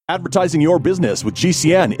Advertising your business with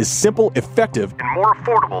GCN is simple, effective, and more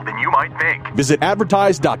affordable than you might think. Visit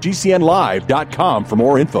advertise.gcnlive.com for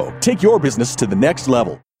more info. Take your business to the next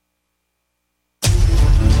level.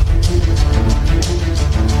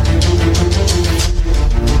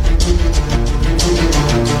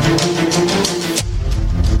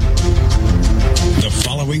 The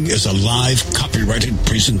following is a live copyrighted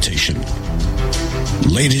presentation.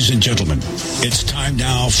 Ladies and gentlemen, it's time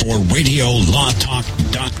now for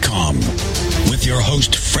RadioLawTalk.com with your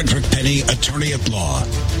host, Frederick Penney, attorney at law.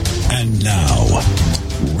 And now,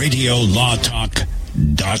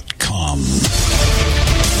 RadioLawTalk.com.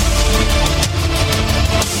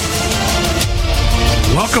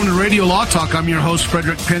 Welcome to Radio Law Talk. I'm your host,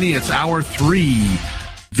 Frederick Penney. It's hour 3.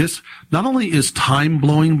 This not only is time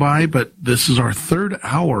blowing by, but this is our third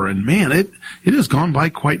hour, and man, it has gone by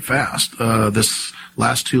quite fast. This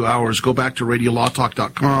last 2 hours. Go back to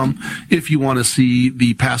RadioLawTalk.com if you want to see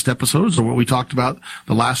the past episodes or what we talked about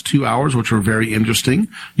the last 2 hours, which were very interesting.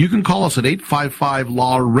 You can call us at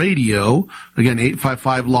 855-LAW-RADIO. Again,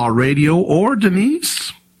 855-LAW-RADIO, or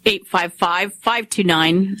Denise?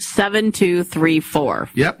 855-529-7234.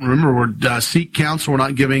 Yep. Remember, we're seek counsel. We're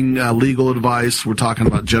not giving legal advice. We're talking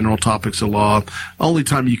about general topics of law. Only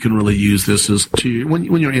time you can really use this is to when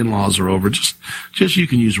your in-laws are over. Just you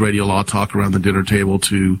can use Radio Law Talk around the dinner table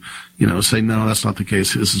to, say, no, that's not the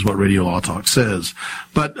case. This is what Radio Law Talk says.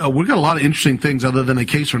 But we've got a lot of interesting things other than a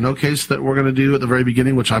case or no case that we're going to do at the very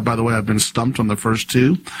beginning, which by the way, I've been stumped on the first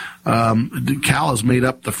two. Cal has made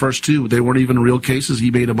up the first two. They weren't even real cases. He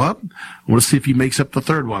made them up. I want to see if he makes up the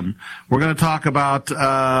third one. We're going to talk about Corey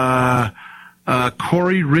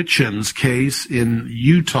Richens' case in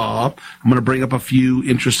Utah. I'm going to bring up a few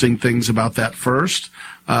interesting things about that first.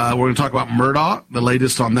 We're going to talk about Murdoch, the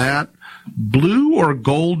latest on that. Blue or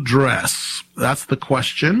gold dress? That's the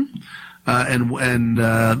question. And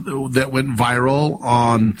that went viral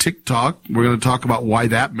on TikTok. We're going to talk about why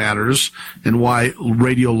that matters and why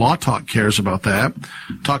Radio Law Talk cares about that.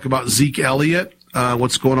 Talk about Zeke Elliott.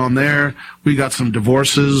 What's going on there. We got some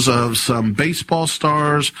divorces of some baseball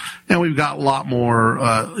stars, and we've got a lot more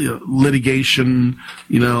litigation,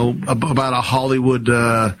 about a Hollywood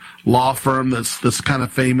law firm that's kind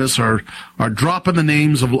of famous, are dropping the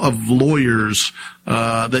names of lawyers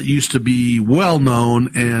that used to be well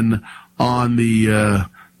known and on the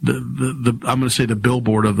I'm going to say the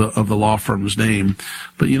billboard of the law firm's name.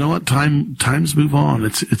 But you know what? Times move on.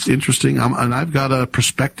 It's interesting. And I've got a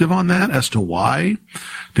perspective on that as to why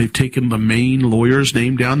they've taken the main lawyer's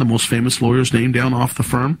name down, the most famous lawyer's name down off the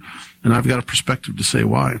firm. And I've got a perspective to say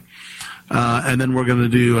why. And then we're going to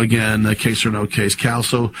do, again, a case or no case, Cal.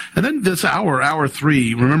 So, and then this hour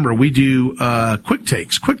 3, remember, we do, quick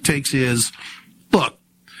takes. Quick takes is, look,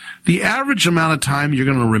 the average amount of time you're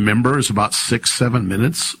going to remember is about 6-7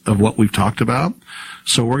 minutes of what we've talked about.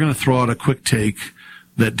 So we're going to throw out a quick take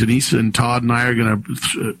that Denise and Todd and I are going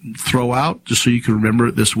to throw out just so you can remember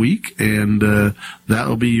it this week. And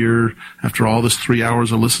that'll be after all this 3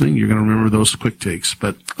 hours of listening, you're going to remember those quick takes.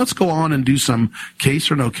 But let's go on and do some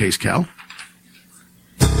case or no case, Cal.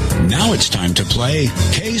 Now it's time to play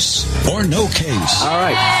Case or No Case. All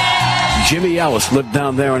right. Jimmy Ellis lived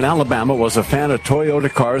down there in Alabama, was a fan of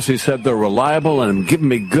Toyota cars. He said they're reliable and giving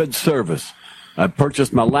me good service. I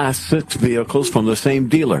purchased my last 6 vehicles from the same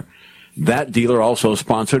dealer. That dealer also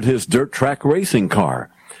sponsored his dirt track racing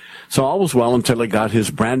car. So all was well until he got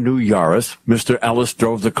his brand new Yaris. Mr. Ellis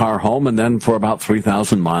drove the car home and then for about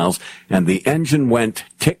 3,000 miles, and the engine went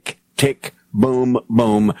tick, tick, boom,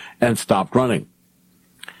 boom, and stopped running.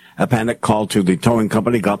 A panic call to the towing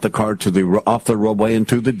company got the car off the roadway and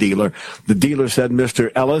to the dealer. The dealer said,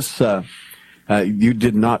 Mr. Ellis, you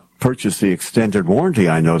did not purchase the extended warranty,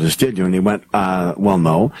 I noticed, did you? And he went, well,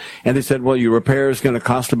 no. And he said, well, your repair is going to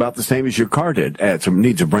cost about the same as your car did. It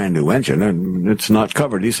needs a brand new engine, and it's not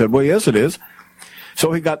covered. He said, well, yes, it is.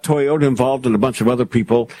 So he got Toyota involved and a bunch of other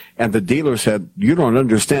people, and the dealer said, you don't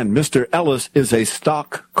understand. Mr. Ellis is a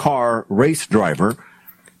stock car race driver.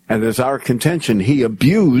 And as our contention, he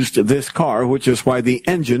abused this car, which is why the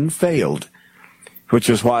engine failed. Which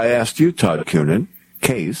is why I asked you, Todd Cunin,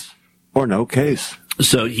 case or no case?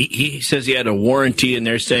 So he says he had a warranty, and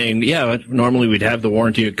they're saying, yeah, normally we'd have the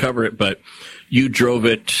warranty to cover it, but you drove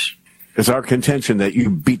it. It's our contention that you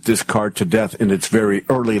beat this car to death in its very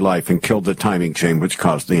early life and killed the timing chain, which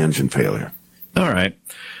caused the engine failure. All right.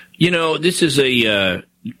 This is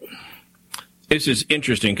This is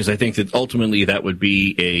interesting because I think that ultimately that would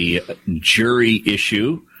be a jury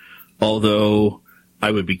issue, although I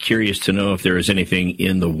would be curious to know if there is anything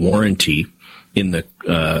in the warranty, in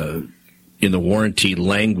the in the warranty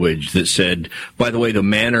language that said, by the way, the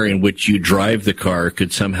manner in which you drive the car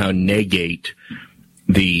could somehow negate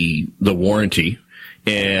the warranty,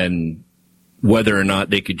 and whether or not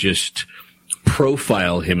they could just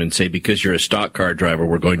profile him and say, because you're a stock car driver,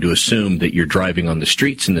 we're going to assume that you're driving on the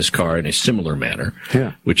streets in this car in a similar manner,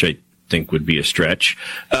 which I think would be a stretch.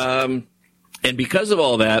 And because of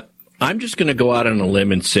all that, I'm just going to go out on a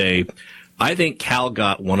limb and say, I think Cal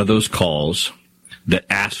got one of those calls that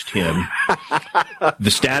asked him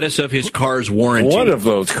the status of his car's warranty. One of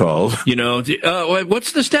those calls. You know,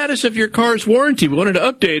 what's the status of your car's warranty? We wanted to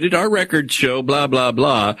update it. Our records show blah, blah,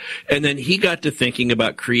 blah. And then he got to thinking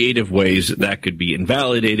about creative ways that could be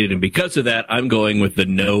invalidated. And because of that, I'm going with the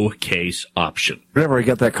no case option. Whenever I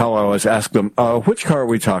get that call, I always ask them, which car are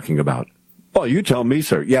we talking about? Oh, you tell me,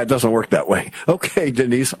 sir. Yeah, it doesn't work that way. Okay,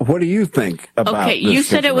 Denise, what do you think about Okay, you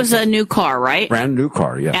said it was a new car, right? Brand new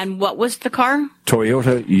car, yes. And what was the car?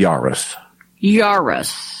 Toyota Yaris.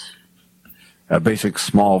 Yaris. A basic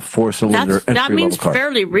small four-cylinder entry-level car. That means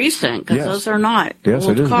fairly recent, because those are not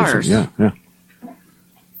old cars. Recent. Yeah.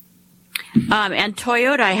 And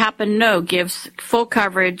Toyota, I happen to know, gives full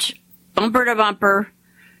coverage, bumper to bumper,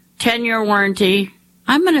 10-year warranty.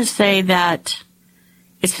 I'm going to say that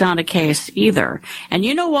it's not a case either. And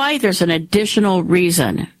you know why? There's an additional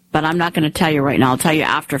reason, but I'm not going to tell you right now. I'll tell you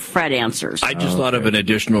after Fred answers. I just thought of an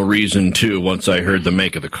additional reason, too, once I heard the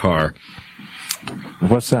make of the car.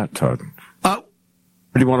 What's that, Todd? Or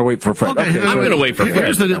do you want to wait for Fred? Okay, I'm going to wait for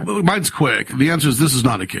Fred. Mine's quick. The answer is this is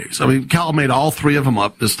not a case. I mean, Cal made all three of them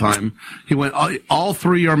up this time. He went, all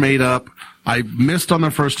three are made up. I missed on the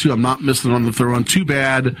first two. I'm not missing on the third one. Too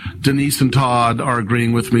bad. Denise and Todd are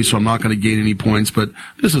agreeing with me, so I'm not going to gain any points, but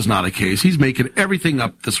this is not a case. He's making everything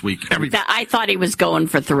up this week. Everything. I thought he was going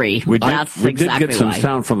for 3. We did get some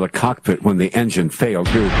sound from the cockpit when the engine failed.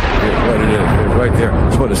 Here's what it is. Right there.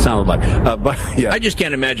 That's what it sounded like. But yeah. I just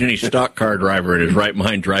can't imagine any stock car driver in his right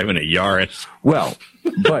mind driving a Yaris. Well,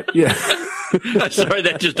 but yeah. Sorry,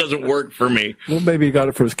 that just doesn't work for me. Well, maybe he got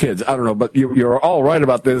it for his kids. I don't know, but you're all right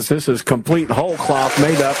about this. This is complete whole cloth,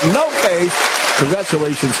 made up, no case.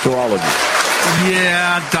 Congratulations to all of you.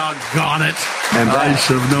 Yeah, doggone it. And I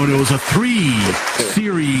should have known it was a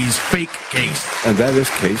 3-series fake case. And that is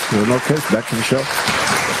case. No case. Back to the show.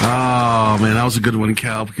 Oh, man, that was a good one,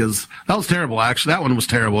 Cal, because that was terrible, actually. That one was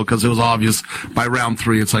terrible because it was obvious by round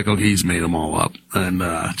 3. It's like, okay, he's made them all up. And you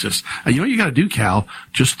know what you got to do, Cal?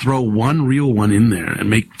 Just throw one real one in there and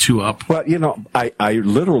make 2 up. Well, I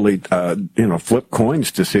literally, flip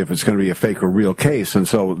coins to see if it's going to be a fake or real case. And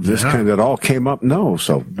so this kind of all came up no.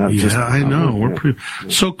 So I know.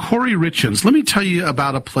 So Corey Richens, let me tell you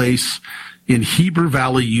about a place in Heber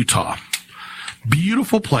Valley, Utah.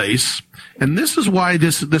 Beautiful place. And this is why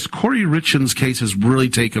this Corey Richens case has really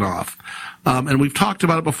taken off. And we've talked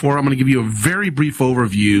about it before. I'm going to give you a very brief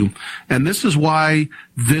overview. And this is why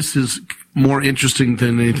this is more interesting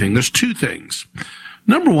than anything. There's 2 things.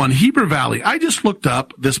 Number one, Heber Valley. I just looked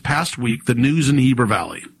up this past week the news in Heber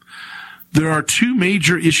Valley. There are 2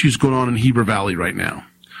 major issues going on in Heber Valley right now.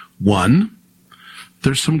 One,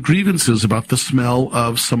 there's some grievances about the smell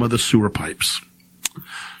of some of the sewer pipes.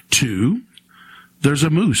 2, there's a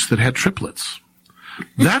moose that had triplets.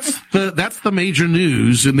 That's the major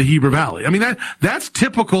news in the Heber Valley. I mean, that's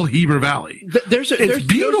typical Heber Valley. It's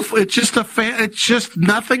beautiful. It's just it's just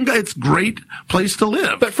nothing. It's a great place to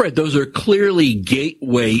live. But Fred, those are clearly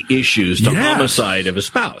gateway issues to homicide of a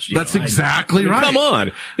spouse. That's exactly right. Come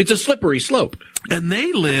on. It's a slippery slope. And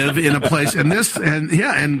they live in a place, and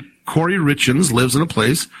Corey Richens lives in a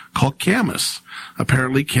place called Camas.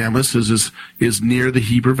 Apparently, Camas is near the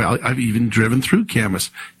Heber Valley. I've even driven through Camas.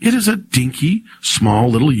 It is a dinky, small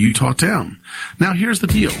little Utah town. Now, here's the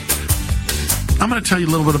deal. I'm going to tell you a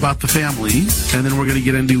little bit about the family, and then we're going to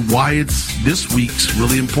get into why it's this week's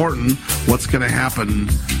really important, what's going to happen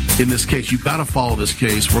in this case. You've got to follow this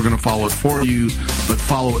case. We're going to follow it for you, but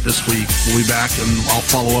follow it this week. We'll be back, and I'll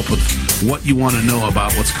follow up with what you want to know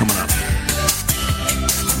about what's coming up.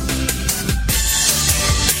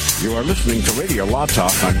 You are listening to Radio Law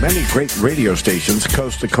Talk on many great radio stations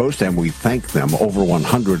coast to coast, and we thank them. Over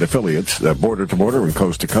 100 affiliates, border to border and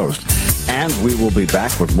coast to coast. And we will be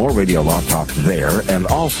back with more Radio Law Talk there and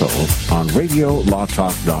also on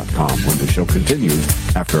RadioLawTalk.com when the show continues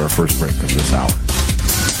after our first break of this hour.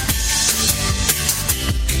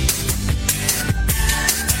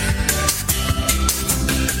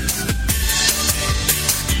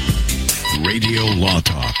 Radio Law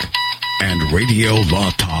Talk and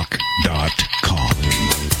RadioLawTalk.com.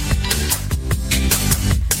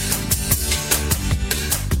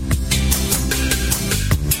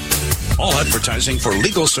 All advertising for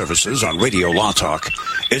legal services on Radio Law Talk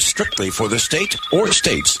is strictly for the state or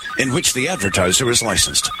states in which the advertiser is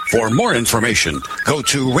licensed. For more information, go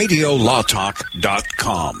to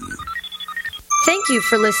radiolawtalk.com. Thank you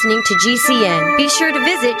for listening to GCN. Be sure to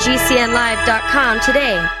visit GCNlive.com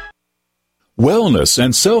today. Wellness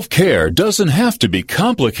and self-care doesn't have to be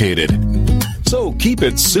complicated. So keep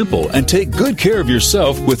it simple and take good care of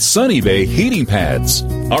yourself with Sunny Bay heating pads.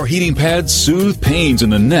 Our heating pads soothe pains in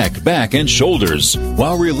the neck, back, and shoulders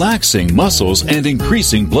while relaxing muscles and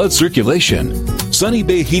increasing blood circulation. Sunny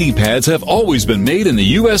Bay heating pads have always been made in the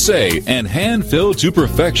USA and hand-filled to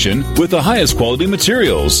perfection with the highest quality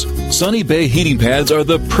materials. Sunny Bay heating pads are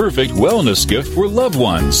the perfect wellness gift for loved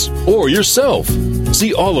ones or yourself.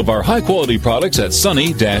 See all of our high-quality products at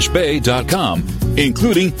sunny-bay.com,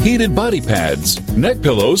 including heated body pads, neck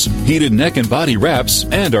pillows, heated neck and body wraps,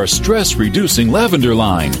 and our stress-reducing lavender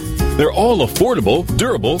line. They're all affordable,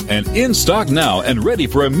 durable, and in stock now and ready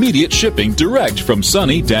for immediate shipping direct from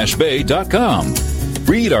sunny-bay.com.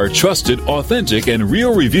 Read our trusted, authentic, and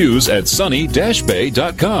real reviews at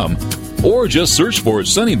sunny-bay.com or just search for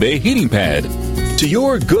Sunny Bay Heating Pad. To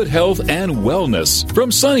your good health and wellness from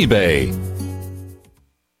Sunny Bay.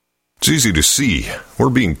 It's easy to see. We're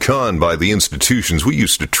being conned by the institutions we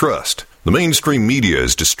used to trust. The mainstream media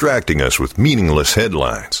is distracting us with meaningless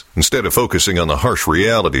headlines instead of focusing on the harsh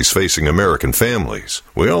realities facing American families.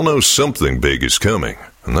 We all know something big is coming,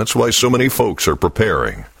 and that's why so many folks are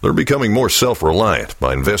preparing. They're becoming more self-reliant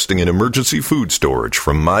by investing in emergency food storage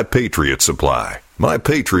from My Patriot Supply. My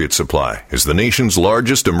Patriot Supply is the nation's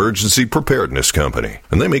largest emergency preparedness company,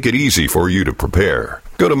 and they make it easy for you to prepare.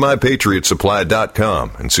 Go to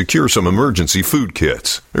MyPatriotSupply.com and secure some emergency food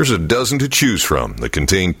kits. There's a dozen to choose from that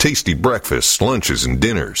contain tasty breakfasts, lunches, and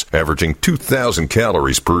dinners, averaging 2,000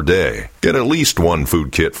 calories per day. Get at least one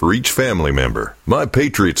food kit for each family member. My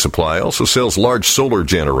Patriot Supply also sells large solar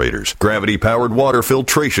generators, gravity-powered water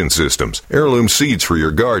filtration systems, heirloom seeds for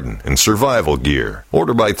your garden, and survival gear.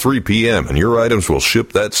 Order by 3 p.m. and your items will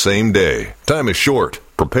ship that same day. Time is short.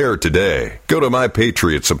 Prepare today. Go to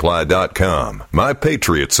MyPatriotSupply.com.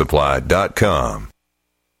 MyPatriotSupply.com.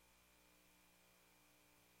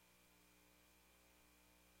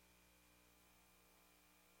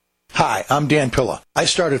 Hi, I'm Dan Pilla. I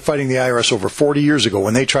started fighting the IRS over 40 years ago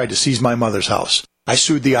when they tried to seize my mother's house. I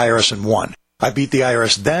sued the IRS and won. I beat the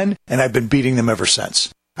IRS then, and I've been beating them ever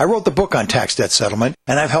since. I wrote the book on tax debt settlement,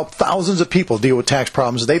 and I've helped thousands of people deal with tax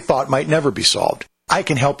problems they thought might never be solved. I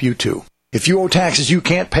can help you too. If you owe taxes you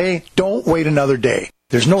can't pay, don't wait another day.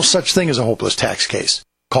 There's no such thing as a hopeless tax case.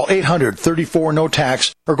 Call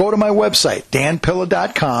 800-34-NO-TAX or go to my website,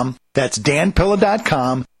 danpilla.com. That's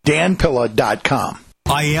danpilla.com, danpilla.com.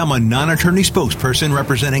 I am a non-attorney spokesperson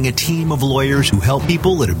representing a team of lawyers who help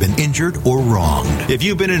people that have been injured or wronged. If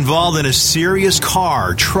you've been involved in a serious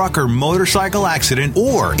car, truck, or motorcycle accident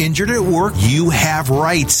or injured at work, you have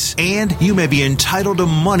rights, and you may be entitled to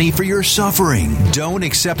money for your suffering. Don't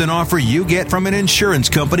accept an offer you get from an insurance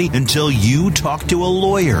company until you talk to a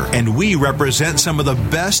lawyer. And we represent some of the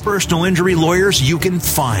best personal injury lawyers you can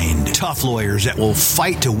find. Tough lawyers that will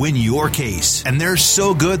fight to win your case. And they're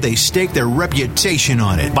so good they stake their reputation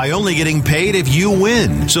on it by only getting paid if you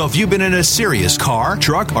win. So if you've been in a serious car,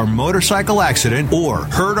 truck, or motorcycle accident or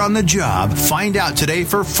hurt on the job, find out today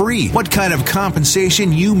for free what kind of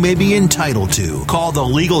compensation you may be entitled to. Call the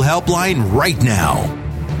legal helpline right now.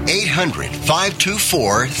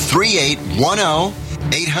 800-524-3810.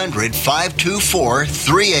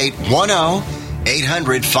 800-524-3810.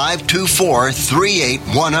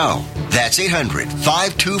 800-524-3810. That's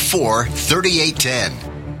 800-524-3810.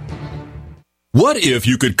 What if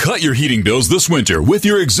you could cut your heating bills this winter with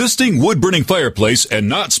your existing wood-burning fireplace and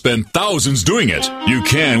not spend thousands doing it? You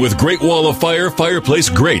can with Great Wall of Fire fireplace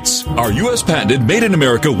grates. Our U.S. patented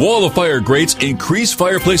made-in-America Wall of Fire grates increase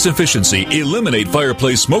fireplace efficiency, eliminate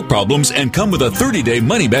fireplace smoke problems, and come with a 30-day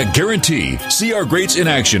money-back guarantee. See our grates in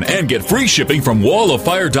action and get free shipping from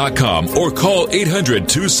walloffire.com or call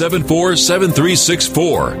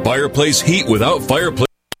 800-274-7364. Fireplace heat without fireplace.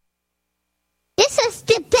 This is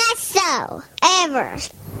the best show ever.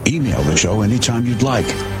 Email the show anytime you'd like.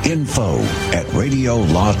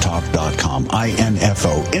 info@radiolawtalk.com.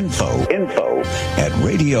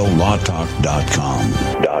 info@radiolawtalk.com.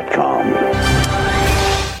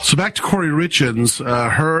 So back to Corey Richens.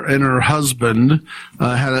 Her and her husband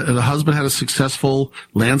had a successful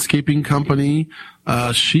landscaping company.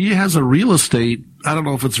 She has a real estate. I don't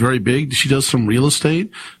know if it's very big. She does some real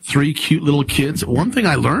estate. 3 cute little kids. One thing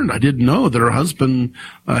I learned, I didn't know that her husband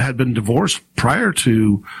had been divorced prior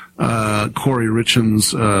to Corey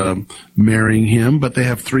Richens marrying him, but they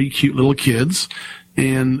have 3 cute little kids.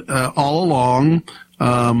 And all along,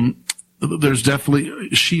 there's definitely,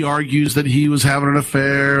 she argues that he was having an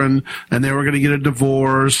affair and they were going to get a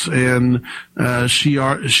divorce. And,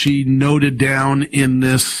 she noted down in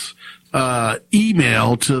this,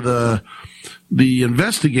 email to the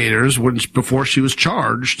investigators before she was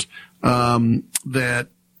charged, that,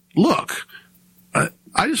 look,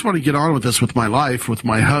 I just want to get on with this with my life, with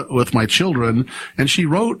my children. And she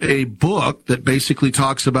wrote a book that basically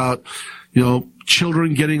talks about,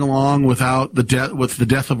 children getting along with the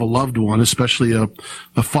death of a loved one, especially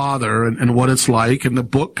a father, and what it's like. And the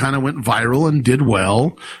book kind of went viral and did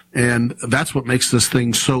well. And that's what makes this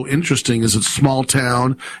thing so interesting, is it's small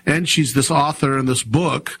town. And she's this author in this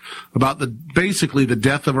book about basically the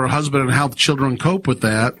death of her husband and how the children cope with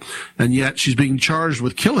that. And yet she's being charged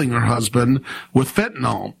with killing her husband with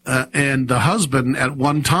fentanyl. And the husband at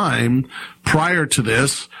one time prior to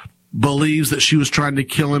this believes that she was trying to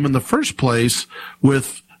kill him in the first place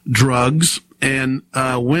with drugs, and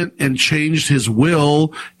went and changed his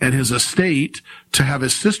will and his estate to have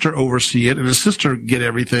his sister oversee it and his sister get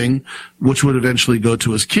everything, which would eventually go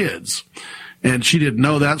to his kids. And she didn't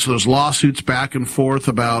know that, so there's lawsuits back and forth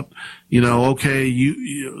about, the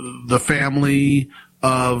family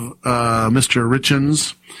of Mr.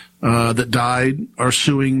 Richens that died are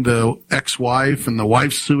suing the ex-wife, and the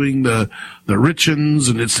wife suing the Richens,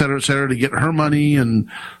 and et cetera, to get her money, and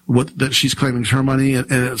that she's claiming is her money.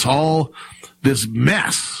 And it's all this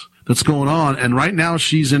mess that's going on. And right now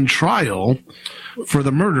she's in trial for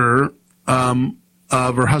the murder of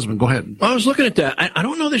her husband. Go ahead. I was looking at that. I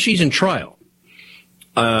don't know that she's in trial.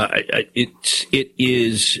 It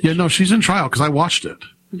is. Yeah, no, she's in trial because I watched it.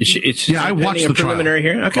 I watched the preliminary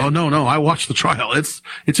trial. Hearing? Okay. Oh, no, I watched the trial. It's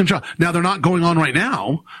in trial. Now, they're not going on right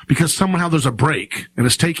now because somehow there's a break and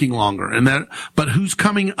it's taking longer. But who's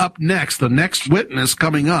coming up next? The next witness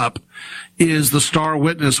coming up is the star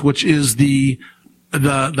witness, which is the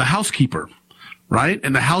housekeeper, right?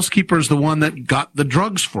 And the housekeeper is the one that got the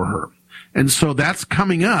drugs for her. And so that's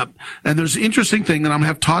coming up. And there's an interesting thing, and I'm going to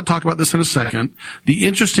have Todd talk about this in a second. The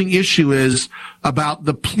interesting issue is about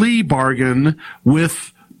the plea bargain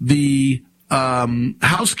with the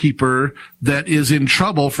housekeeper that is in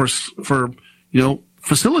trouble for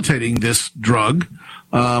facilitating this drug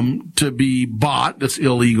to be bought. That's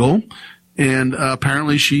illegal. And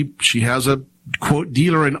apparently she has a quote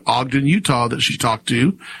dealer in Ogden, Utah that she talked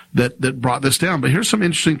to that brought this down. But here's some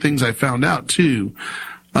interesting things I found out too.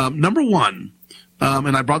 Number one,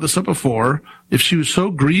 and I brought this up before, if she was so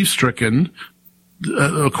grief-stricken,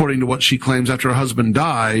 according to what she claims after her husband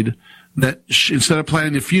died, that instead of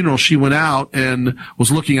planning the funeral, she went out and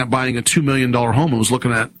was looking at buying a $2 million home and was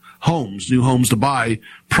looking at new homes to buy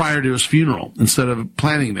prior to his funeral instead of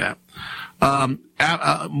planning that.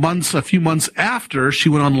 A few months after, she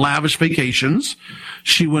went on lavish vacations.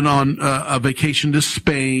 She went on a vacation to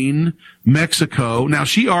Spain, Mexico. Now,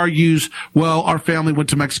 she argues, well, our family went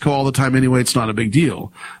to Mexico all the time anyway. It's not a big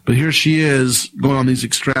deal. But here she is going on these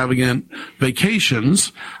extravagant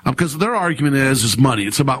vacations because their argument is money.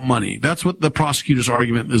 It's about money. That's what the prosecutor's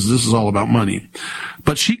argument is. This is all about money.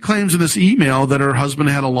 But she claims in this email that her husband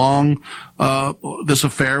had a long this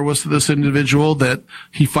affair with this individual, that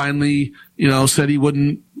he finally said he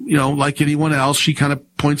wouldn't, like anyone else. She kind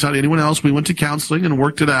of points out anyone else. We went to counseling and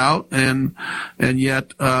worked it out. And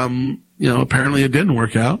yet, apparently it didn't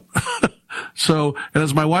work out. So, and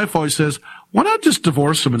as my wife always says, why not just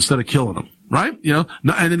divorce him instead of killing him? Right?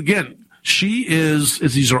 And again,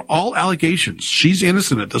 these are all allegations. She's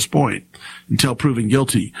innocent at this point until proven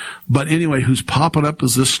guilty. But anyway, who's popping up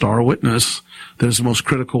as this star witness that is the most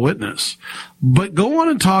critical witness. But go on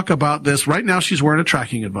and talk about this. Right now she's wearing a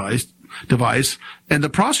tracking device, and the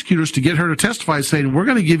prosecutors, to get her to testify, saying, we're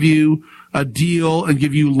going to give you a deal and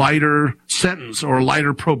give you lighter sentence or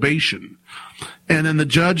lighter probation. And then the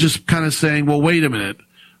judge is kind of saying, well, wait a minute.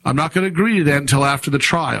 I'm not going to agree to that until after the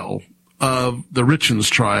trial of the Richens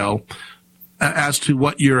trial as to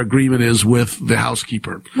what your agreement is with the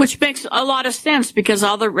housekeeper. Which makes a lot of sense because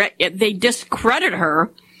they discredit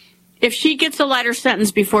her. If she gets a lighter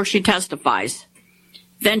sentence before she testifies,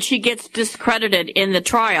 then she gets discredited in the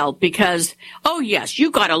trial because, oh yes,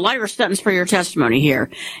 you got a lighter sentence for your testimony here.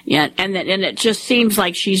 Yeah, and it just seems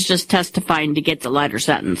like she's just testifying to get the lighter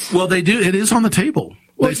sentence. Well, they do. It is on the table.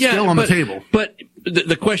 It's still on the table. But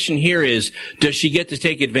the question here is, does she get to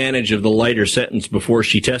take advantage of the lighter sentence before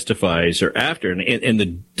she testifies or after?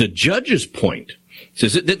 And the judge's point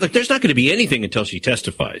says that there's not going to be anything until she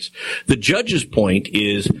testifies. The judge's point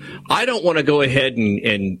is, I don't want to go ahead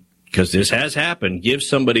and because this has happened, give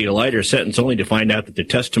somebody a lighter sentence only to find out that their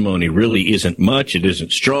testimony really isn't much, it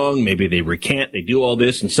isn't strong, maybe they recant, they do all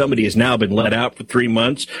this, and somebody has now been let out for 3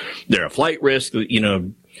 months, they're a flight risk,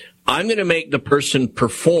 I'm going to make the person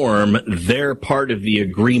perform their part of the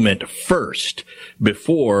agreement first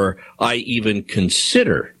before I even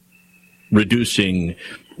consider reducing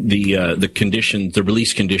the conditions, the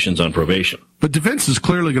release conditions on probation. But defense is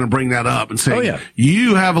clearly going to bring that up and say,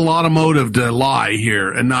 you have a lot of motive to lie here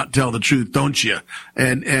and not tell the truth, don't you?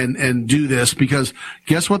 And do this, because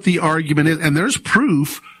guess what the argument is? And there's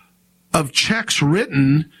proof of checks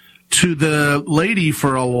written to the lady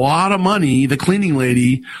for a lot of money, the cleaning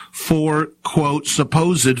lady, for, quote,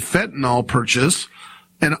 supposed fentanyl purchase.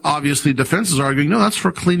 And obviously defense is arguing, no, that's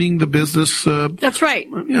for cleaning the business. That's right.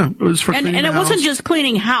 Yeah, it was for cleaning and it wasn't just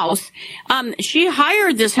cleaning house. She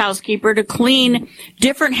hired this housekeeper to clean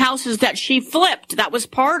different houses that she flipped. That was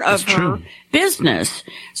part of her business.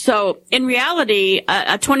 So in reality,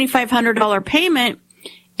 a $2,500 payment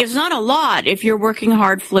is not a lot if you're working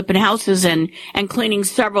hard flipping houses and cleaning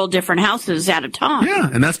several different houses at a time. Yeah,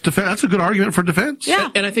 and that's a good argument for defense. Yeah.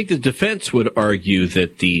 And I think the defense would argue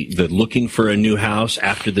that the looking for a new house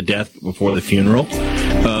after the death before the funeral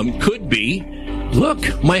could be, look,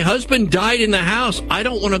 my husband died in the house. I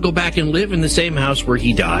don't want to go back and live in the same house where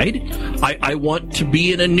he died. I want to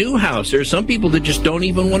be in a new house. There are some people that just don't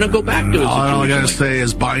even want to go back to it. All I got to say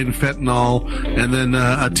is buying fentanyl and then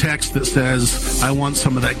a text that says, I want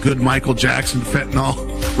some of that good Michael Jackson fentanyl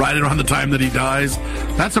right around the time that he dies.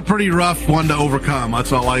 That's a pretty rough one to overcome.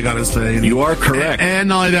 That's all I got to say. And, you are correct. And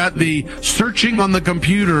not only that, the searching on the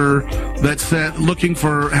computer that said looking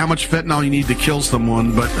for how much fentanyl you need to kill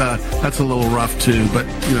someone, but that's a little rough too. But,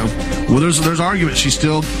 there's arguments. She's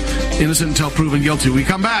still innocent until proven guilty. We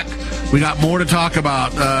come back. We got more to talk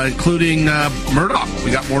about, including Murdoch.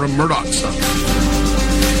 We got more to Murdoch stuff.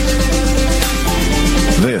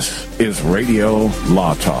 This is Radio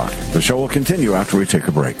Law Talk. The show will continue after we take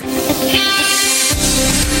a break.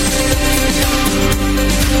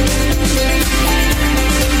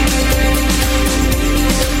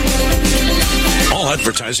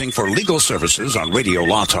 Advertising for legal services on Radio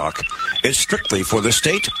Law Talk is strictly for the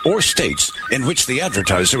state or states in which the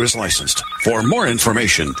advertiser is licensed. For more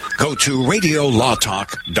information, go to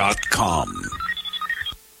radiolawtalk.com.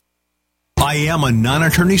 I am a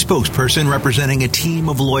non-attorney spokesperson representing a team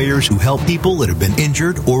of lawyers who help people that have been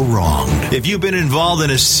injured or wronged. If you've been involved in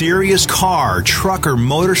a serious car, truck, or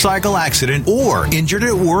motorcycle accident or injured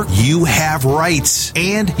at work, you have rights,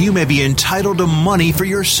 and you may be entitled to money for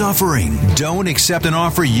your suffering. Don't accept an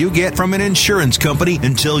offer you get from an insurance company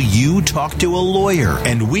until you talk to a lawyer.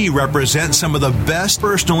 And we represent some of the best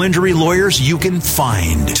personal injury lawyers you can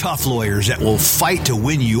find. Tough lawyers that will fight to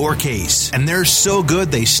win your case. And they're so good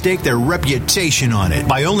they stake their reputation on it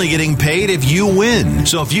by only getting paid if you win.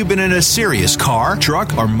 So if you've been in a serious car,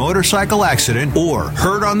 truck, or motorcycle accident or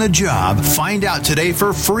hurt on the job, find out today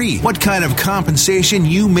for free what kind of compensation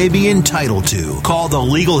you may be entitled to. Call the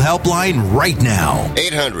legal helpline right now.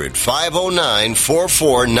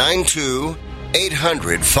 800-509-4492.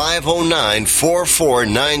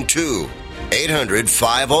 800-509-4492.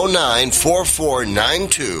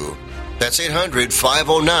 800-509-4492. That's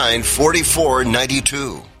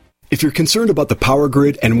 800-509-4492. If you're concerned about the power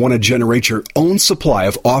grid and want to generate your own supply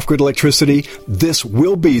of off-grid electricity, this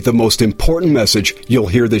will be the most important message you'll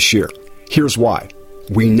hear this year. Here's why.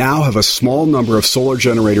 We now have a small number of solar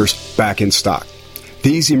generators back in stock.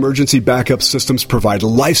 These emergency backup systems provide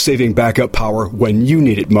life-saving backup power when you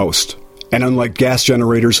need it most. And unlike gas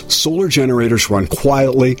generators, solar generators run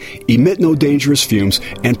quietly, emit no dangerous fumes,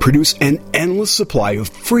 and produce an endless supply of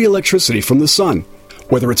free electricity from the sun.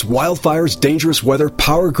 Whether it's wildfires, dangerous weather,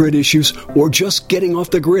 power grid issues, or just getting off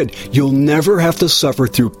the grid, you'll never have to suffer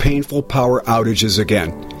through painful power outages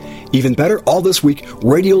again. Even better, all this week,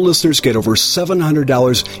 radio listeners get over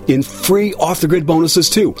 $700 in free off-the-grid bonuses,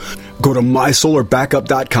 too. Go to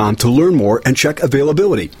mysolarbackup.com to learn more and check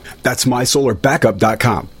availability. That's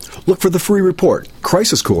mysolarbackup.com. Look for the free report,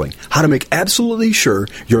 Crisis Cooling, how to make absolutely sure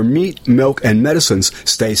your meat, milk, and medicines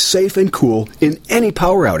stay safe and cool in any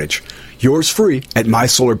power outage. Yours free at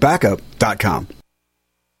mysolarbackup.com.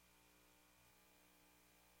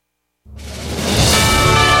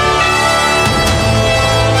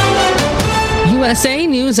 USA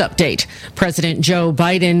News Update. President Joe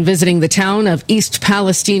Biden visiting the town of East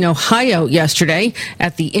Palestine, Ohio yesterday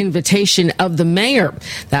at the invitation of the mayor.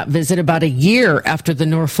 That visit about a year after the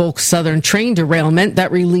Norfolk Southern train derailment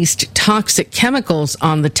that released toxic chemicals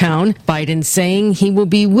on the town. Biden saying he will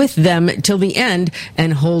be with them till the end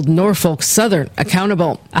and hold Norfolk Southern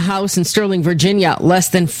accountable. A house in Sterling, Virginia, less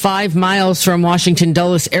than 5 miles from Washington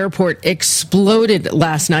Dulles Airport, exploded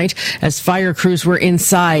last night as fire crews were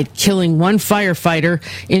inside, killing one firefighter,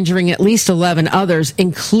 injuring at least 11 others,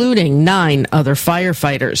 including 9 other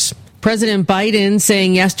firefighters. President Biden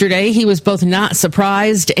saying yesterday he was both not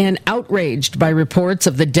surprised and outraged by reports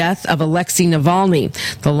of the death of Alexei Navalny,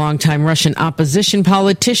 the longtime Russian opposition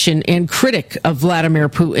politician and critic of Vladimir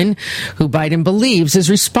Putin, who Biden believes is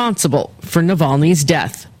responsible for Navalny's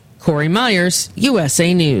death. Corey Myers,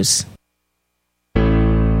 USA News.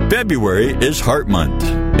 February is Heart Month,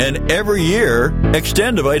 and every year,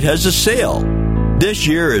 Extendivite has a sale. This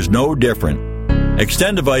year is no different.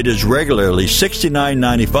 Extendivite is regularly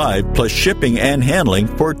 $69.95 plus shipping and handling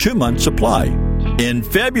for a 2-month supply. In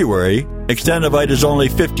February, Extendivite is only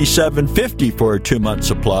 $57.50 for a 2-month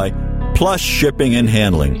supply plus shipping and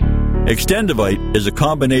handling. Extendivite is a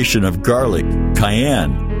combination of garlic,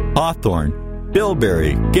 cayenne, hawthorn,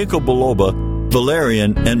 bilberry, ginkgo biloba,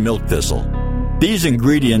 valerian, and milk thistle. These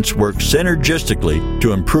ingredients work synergistically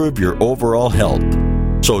to improve your overall health.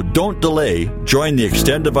 So don't delay. Join the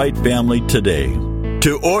Extendivite family today.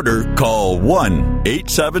 To order, call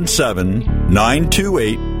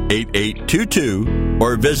 1-877-928-8822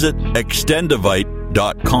 or visit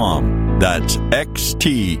extendivite.com. That's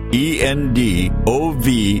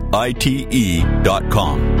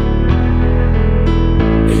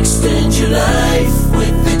XTENDOVITE.com. Extend your life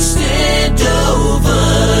with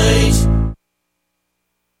Extendovite.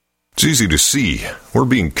 It's easy to see. We're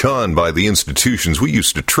being conned by the institutions we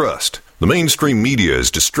used to trust. The mainstream media is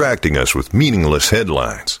distracting us with meaningless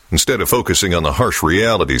headlines instead of focusing on the harsh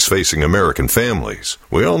realities facing American families.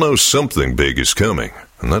 We all know something big is coming,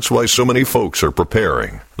 and that's why so many folks are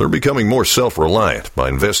preparing. They're becoming more self-reliant by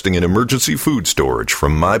investing in emergency food storage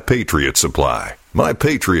from My Patriot Supply. My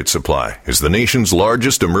Patriot Supply is the nation's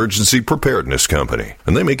largest emergency preparedness company,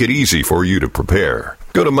 and they make it easy for you to prepare.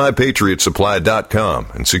 Go to MyPatriotSupply.com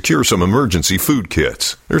and secure some emergency food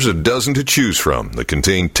kits. There's a dozen to choose from that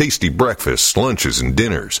contain tasty breakfasts, lunches, and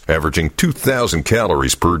dinners, averaging 2,000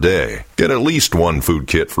 calories per day. Get at least one food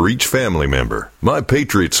kit for each family member. My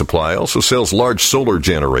Patriot Supply also sells large solar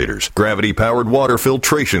generators, gravity-powered water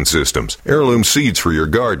filtration systems, heirloom seeds for your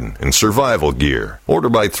garden, and survival gear. Order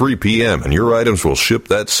by 3 p.m. and your items will ship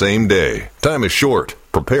that same day. Time is short.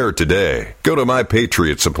 Prepare today. Go to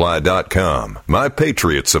MyPatriotSupply.com.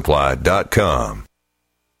 MyPatriotSupply.com.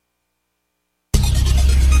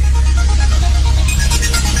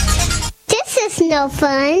 This is no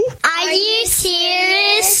fun. Are you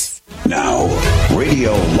serious? Now,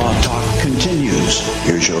 Radio Law Talk continues.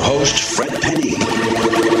 Here's your host, Fred Penney.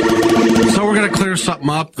 So we're going to clear something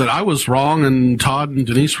up that I was wrong and Todd and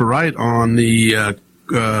Denise were right on the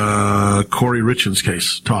Corey Richards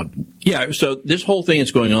case. Todd. Yeah, so this whole thing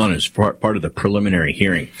that's going on is part of the preliminary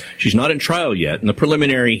hearing. She's not in trial yet, and the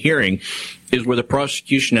preliminary hearing is where the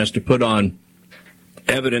prosecution has to put on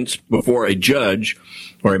evidence before a judge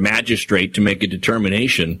or a magistrate to make a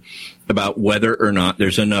determination about whether or not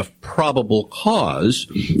there's enough probable cause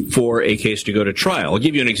for a case to go to trial. I'll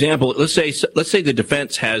give you an example. Let's say the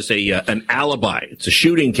defense has an alibi. It's a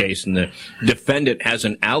shooting case and the defendant has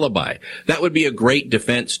an alibi. That would be a great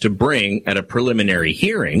defense to bring at a preliminary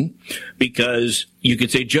hearing, because you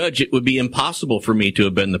could say, Judge, it would be impossible for me to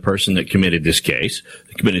have been the person that committed this case,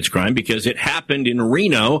 committed this crime, because it happened in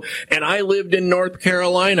Reno and I lived in North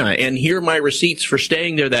Carolina, and here are my receipts for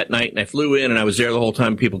staying there that night, and I flew in and I was there the whole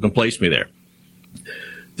time. People can place me there.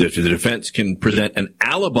 The defense can present an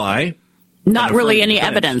alibi. Not really any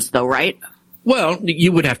evidence, though, right? Well,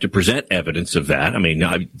 you would have to present evidence of that. I mean,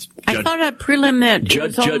 I thought at prelim it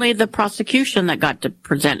was only the prosecution that got to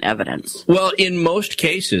present evidence. Well, in most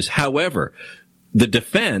cases, however, the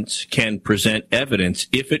defense can present evidence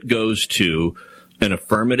if it goes to an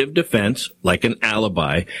affirmative defense, like an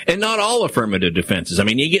alibi, and not all affirmative defenses. I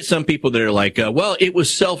mean, you get some people that are like, well, it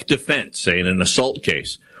was self-defense, say, in an assault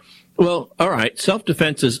case. Well, all right,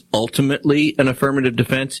 self-defense is ultimately an affirmative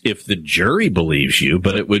defense if the jury believes you,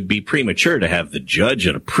 but it would be premature to have the judge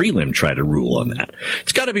at a prelim try to rule on that.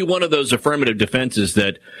 It's got to be one of those affirmative defenses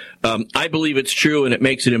that I believe it's true and it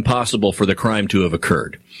makes it impossible for the crime to have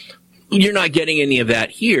occurred. You're not getting any of that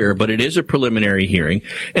here, but it is a preliminary hearing.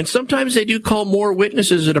 And sometimes they do call more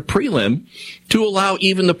witnesses at a prelim to allow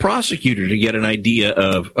even the prosecutor to get an idea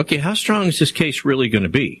of, okay, how strong is this case really going to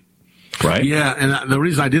be? Right? Yeah, and the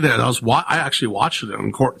reason I did that, I actually watched it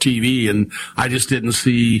on court TV, and I just didn't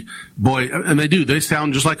see, and they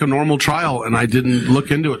sound just like a normal trial, and I didn't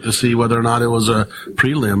look into it to see whether or not it was a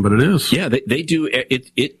prelim, but it is. Yeah, they do.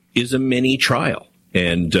 It is a mini trial,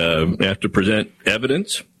 and have to present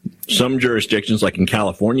evidence. Some jurisdictions, like in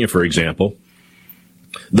California, for example,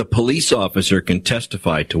 the police officer can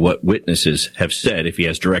testify to what witnesses have said if he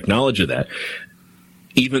has direct knowledge of that.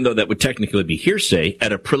 Even though that would technically be hearsay,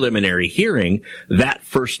 at a preliminary hearing, that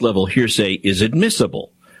first level hearsay is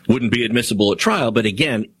admissible. Wouldn't be admissible at trial, but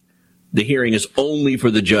again, The hearing is only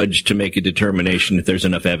for the judge to make a determination if there's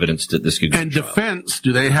enough evidence that this could go to trial. And defense,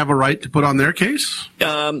 do they have a right to put on their case?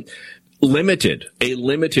 Limited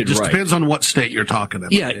right. Just depends on what state you're talking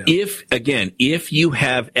about. Yeah, if you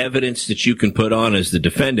have evidence that you can put on as the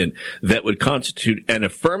defendant that would constitute an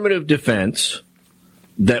affirmative defense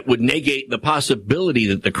that would negate the possibility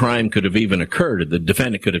that the crime could have even occurred, or the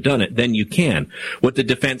defendant could have done it, then you can. What the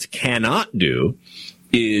defense cannot do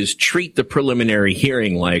is treat the preliminary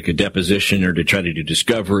hearing like a deposition or to try to do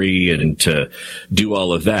discovery and to do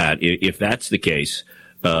all of that. If that's the case,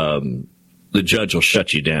 the judge will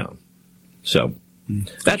shut you down. So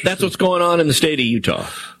that's what's going on in the state of Utah.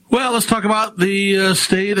 Well, let's talk about the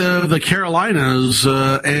state of the Carolinas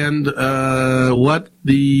and what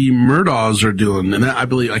the Murdaughs are doing. And that, I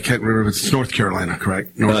believe, I can't remember if it's North Carolina,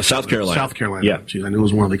 correct? South Carolina. South Carolina. Yeah. Gee, I knew it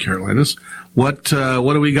was one of the Carolinas. What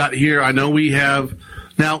do we got here? I know we have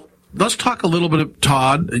now. Let's talk a little bit of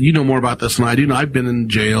Todd. You know more about this than I do. I've been in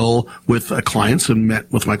jail with clients and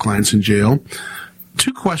met with my clients in jail.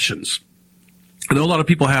 2 questions. I know a lot of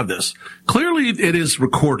people have this. Clearly, it is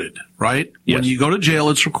recorded, right? Yes. When you go to jail,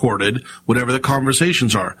 it's recorded, whatever the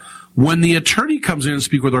conversations are. When the attorney comes in and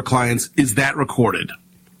speaks with our clients, is that recorded?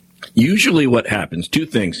 Usually what happens, 2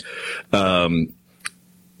 things.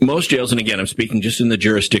 Most jails, and again, I'm speaking just in the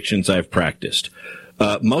jurisdictions I've practiced,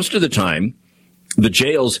 most of the time, the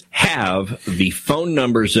jails have the phone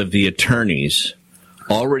numbers of the attorneys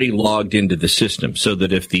already logged into the system, so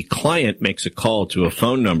that if the client makes a call to a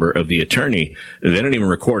phone number of the attorney, they don't even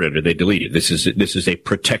record it or they delete it. This is a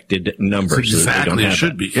protected number. That's exactly, it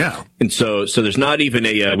should be, yeah. And so there's not even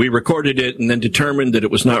we recorded it and then determined that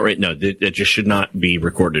it was not right. No, that just should not be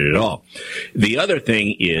recorded at all. The other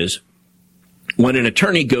thing is, when an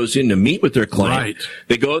attorney goes in to meet with their client, right,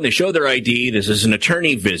 they go and they show their ID. This is an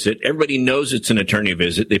attorney visit. Everybody knows it's an attorney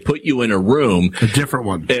visit. They put you in a room. A different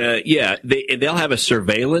one. They'll have a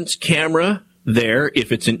surveillance camera there.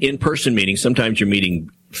 If it's an in-person meeting, sometimes you're meeting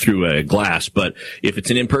through a glass, but if it's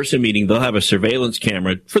an in-person meeting, they'll have a surveillance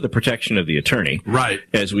camera for the protection of the attorney. Right.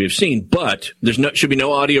 As we have seen. But should be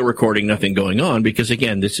no audio recording, nothing going on, because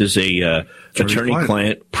again, this is a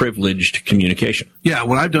attorney-client privileged communication. Yeah,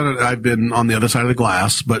 when I've done it, I've been on the other side of the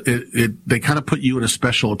glass, but they kind of put you in a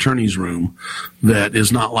special attorney's room that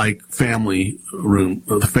is not like family room,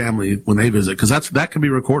 the family when they visit, because that can be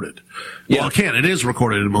recorded. Yeah. Well, it is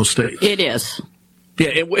recorded in most states. It is.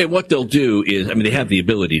 Yeah, and what they'll do is, they have the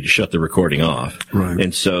ability to shut the recording off. Right.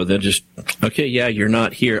 And so they'll just, you're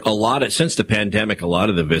not here. Since the pandemic, a lot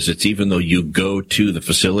of the visits, even though you go to the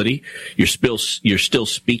facility, you're still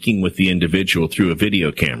speaking with the individual through a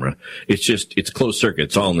video camera. It's closed circuit.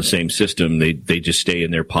 It's all in the same system. They just stay in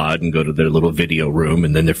their pod and go to their little video room,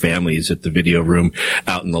 and then their family is at the video room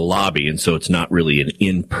out in the lobby. And so it's not really an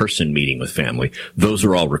in-person meeting with family. Those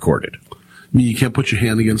are all recorded. You can't put your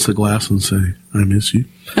hand against the glass and say, I miss you.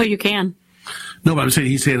 Oh, you can. No, but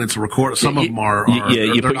he's saying it's a record. Some of them are.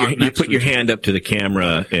 You put your hand up to the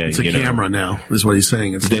camera. And, it's a camera now, is what he's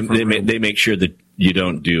saying. They make sure that you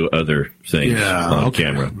don't do other things on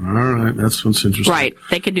camera. All right. That's what's interesting. Right.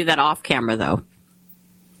 They can do that off camera, though.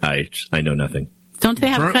 I know nothing. Don't they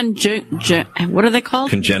have what are they called?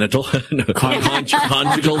 Congenital?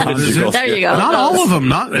 Conjugal. There you go. Not all of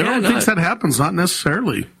them. Everyone thinks that happens. Not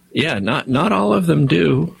necessarily. Yeah, not all of them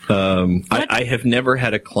do. I have never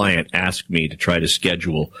had a client ask me to try to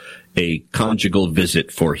schedule a conjugal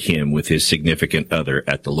visit for him with his significant other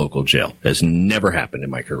at the local jail. Has never happened in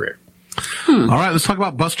my career. All right, let's talk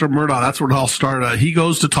about Buster Murdaugh. That's where it all started. He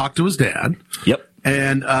goes to talk to his dad. Yep.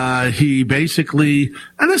 And he basically,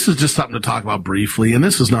 and this is just something to talk about briefly, and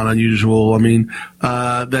this is not unusual.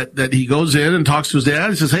 That he goes in and talks to his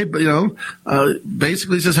dad. He says, hey,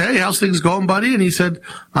 basically says, hey, how's things going, buddy? And he said,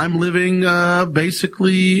 I'm living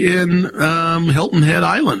basically in Hilton Head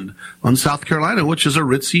Island on South Carolina, which is a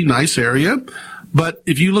ritzy, nice area. But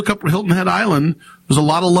if you look up Hilton Head Island, there's a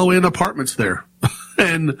lot of low-end apartments there.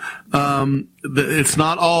 And it's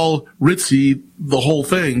not all ritzy, the whole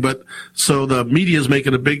thing. But so the media is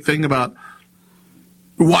making a big thing about,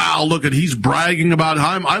 wow, look at, he's bragging about,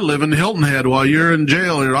 I live in Hilton Head while you're in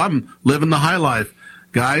jail, or I'm living the high life.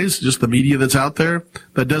 Guys, just the media that's out there,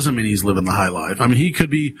 that doesn't mean he's living the high life. He could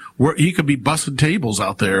be busting tables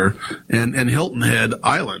out there in Hilton Head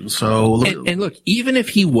Island. So look, even if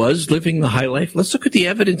he was living the high life, let's look at the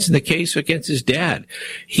evidence in the case against his dad.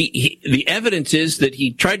 The evidence is that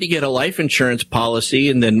he tried to get a life insurance policy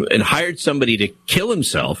and hired somebody to kill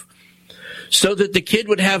himself so that the kid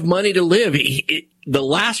would have money to live. The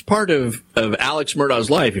last part of Alex Murdaugh's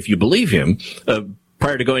life, if you believe him,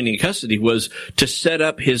 prior to going into custody, was to set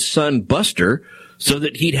up his son Buster so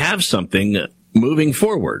that he'd have something moving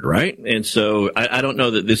forward, right? And so I don't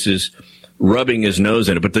know that this is rubbing his nose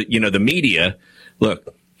in it, but the media,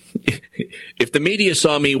 look, if the media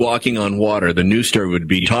saw me walking on water, the news story would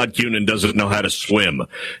be Todd Cunin doesn't know how to swim,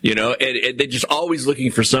 and they're just always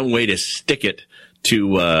looking for some way to stick it to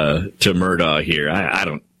Murdaugh here. I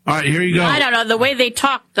don't. All right, here you go. I don't know. The way they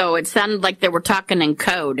talked, though, it sounded like they were talking in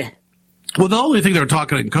code. Well, the only thing they're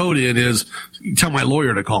talking in code in is, tell my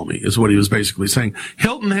lawyer to call me, is what he was basically saying.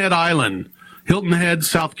 Hilton Head Island, Hilton Head,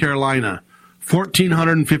 South Carolina,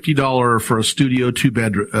 $1,450 for a studio, two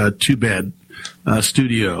bed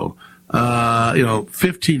studio.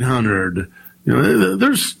 $1,500.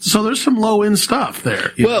 There's some low end stuff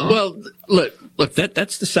there. Well, look,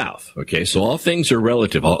 that's the South. Okay, so all things are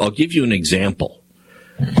relative. I'll give you an example.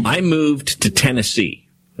 I moved to Tennessee.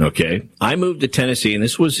 Okay. I moved to Tennessee, and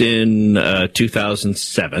this was in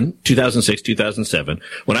 2006, 2007.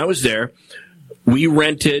 When I was there, we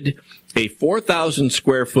rented a 4,000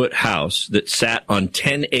 square foot house that sat on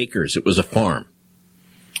 10 acres. It was a farm.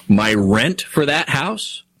 My rent for that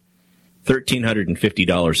house,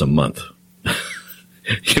 $1,350 a month.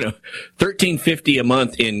 $1,350 a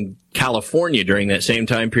month in California during that same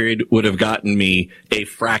time period would have gotten me a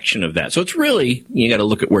fraction of that. So it's really, you got to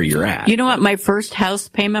look at where you're at. You know what my first house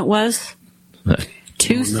payment was?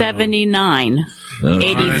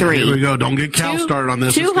 $279.83. Right, here we go. Don't get Cal started on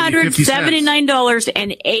this.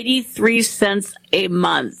 $279.83 a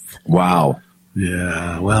month. Wow.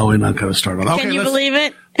 Yeah. Well, we're not going to start on. Okay, can you believe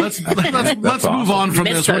it? Let's move on from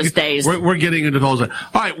this. We're getting into those. All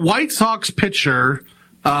right, White Sox pitcher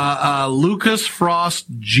Lucas Frost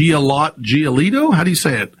Giolito. How do you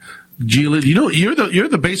say it? Giolito. You're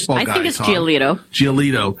the baseball guy. I think it's Tom.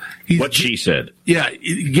 Giolito. What she said. Yeah,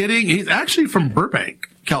 he's actually from Burbank,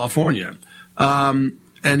 California, and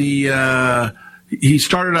he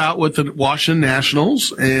started out with the Washington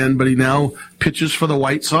Nationals, but he now pitches for the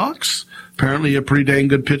White Sox. Apparently a pretty dang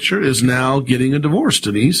good pitcher, is now getting a divorce,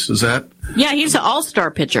 Denise. Is that? Yeah, he's an all-star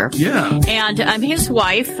pitcher. Yeah. And his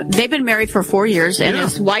wife, they've been married for 4 years, and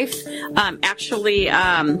his wife actually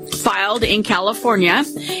filed in California.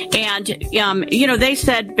 And, they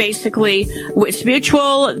said basically it's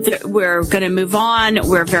mutual. We're going to move on.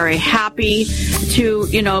 We're very happy to,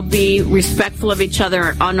 be respectful of each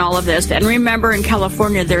other on all of this. And remember, in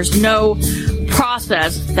California, there's no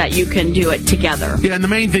process that you can do it together. Yeah, and the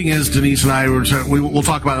main thing is, Denise and I, we'll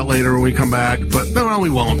talk about it later when we come back, but no, we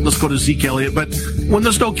won't. Let's go to Zeke Elliott. But when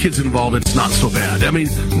there's no kids involved, it's not so bad. I mean,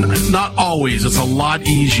 not always. It's a lot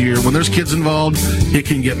easier. When there's kids involved, it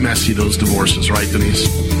can get messy, those divorces, right, Denise?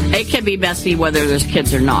 It can be messy whether there's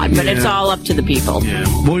kids or not, but it's all up to the people. Yeah.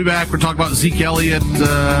 We'll be back. We're talking about Zeke Elliott,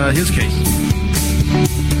 his case.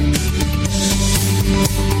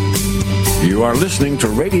 You are listening to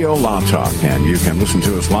Radio Law Talk, and you can listen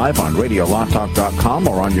to us live on RadioLawTalk.com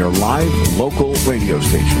or on your live local radio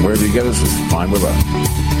station. Wherever you get us is fine with us.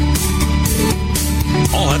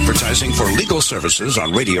 All advertising for legal services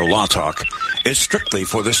on Radio Law Talk is strictly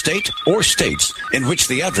for the state or states in which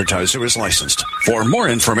the advertiser is licensed. For more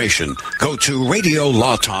information, go to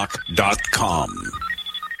RadioLawTalk.com.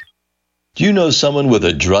 Do you know someone with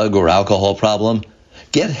a drug or alcohol problem?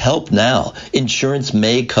 Get help now. Insurance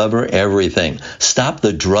may cover everything. Stop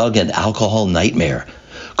the drug and alcohol nightmare.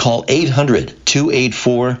 Call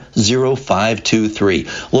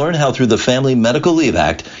 800-284-0523. Learn how through the Family Medical Leave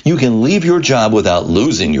Act you can leave your job without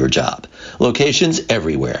losing your job. Locations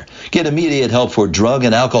everywhere. Get immediate help for drug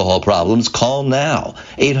and alcohol problems. Call now.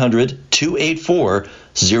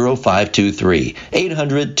 800-284-0523.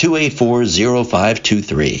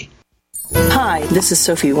 800-284-0523. Hi, this is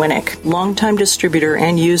Sophie Winnick, longtime distributor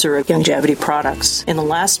and user of Youngevity products. In the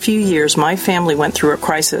last few years, my family went through a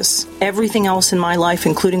crisis. Everything else in my life,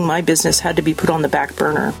 including my business, had to be put on the back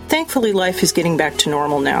burner. Thankfully, life is getting back to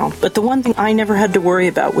normal now, but the one thing I never had to worry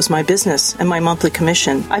about was my business and my monthly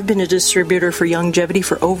commission. I've been a distributor for Youngevity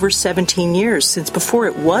for over 17 years, since before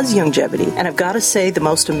it was Youngevity, and I've got to say the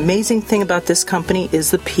most amazing thing about this company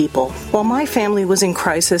is the people. While my family was in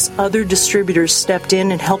crisis, other distributors stepped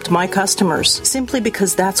in and helped my customers, simply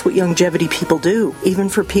because that's what Youngevity people do, even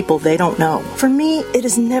for people they don't know. For me, it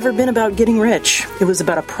has never been about getting rich. It was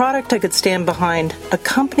about a product I could stand behind, a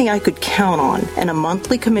company I could count on, and a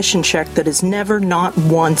monthly commission check that has never not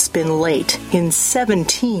once been late in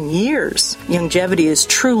 17 years. Youngevity is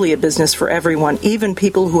truly a business for everyone, even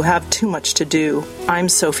people who have too much to do. I'm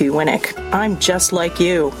Sophie Winnick. I'm just like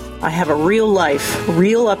you. I have a real life,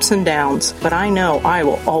 real ups and downs, but I know I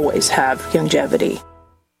will always have Youngevity.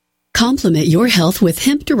 Complement your health with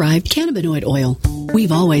hemp-derived cannabinoid oil.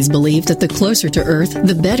 We've always believed that the closer to Earth,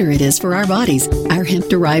 the better it is for our bodies. Our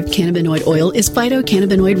hemp-derived cannabinoid oil is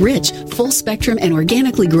phytocannabinoid rich, full spectrum, and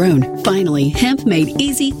organically grown. Finally, hemp made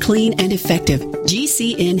easy, clean, and effective.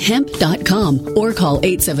 GCNhemp.com or call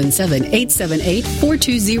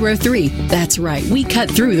 877-878-4203. That's right, we cut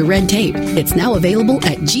through the red tape. It's now available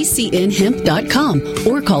at GCNhemp.com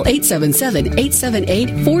or call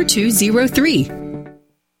 877-878-4203.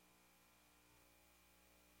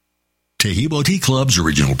 Tahibo Tea Club's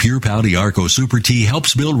original Pure Pouty Arco Super Tea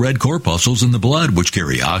helps build red corpuscles in the blood, which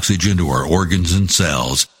carry oxygen to our organs and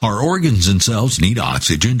cells. Our organs and cells need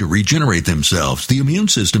oxygen to regenerate themselves. The immune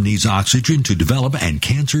system needs oxygen to develop, and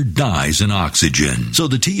cancer dies in oxygen. So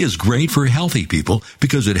the tea is great for healthy people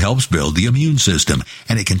because it helps build the immune system,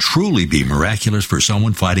 and it can truly be miraculous for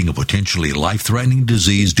someone fighting a potentially life-threatening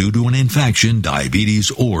disease due to an infection,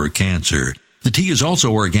 diabetes, or cancer. The tea is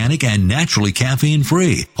also organic and naturally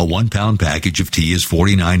caffeine-free. A 1-pound package of tea is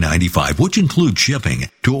 $49.95, which includes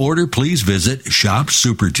shipping. To order, please visit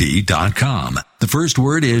shopsupertea.com. The first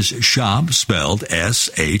word is shop, spelled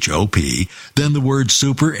S-H-O-P, then the word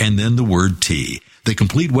super, and then the word tea. The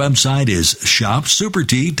complete website is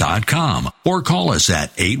shopsupertea.com or call us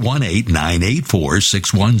at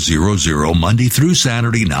 818-984-6100 Monday through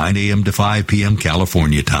Saturday, 9 a.m. to 5 p.m.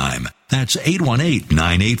 California time. That's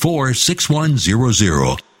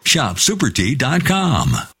 818-984-6100.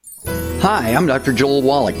 Shopsupertea.com. Hi, I'm Dr. Joel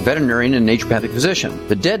Wallach, veterinarian and naturopathic physician.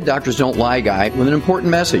 The Dead Doctors Don't Lie guy with an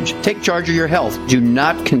important message. Take charge of your health. Do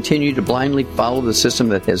not continue to blindly follow the system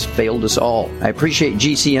that has failed us all. I appreciate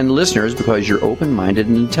GCN listeners because you're open-minded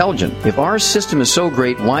and intelligent. If our system is so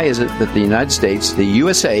great, why is it that the United States, the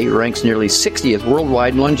USA, ranks nearly 60th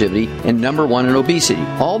worldwide in longevity and number 1 in obesity?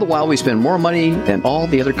 All the while we spend more money than all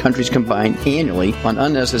the other countries combined annually on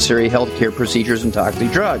unnecessary healthcare procedures and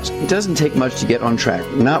toxic drugs. It doesn't take much to get on track.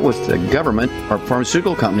 Not with the government or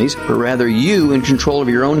pharmaceutical companies, but rather you in control of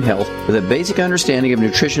your own health with a basic understanding of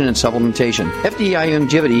nutrition and supplementation. FDI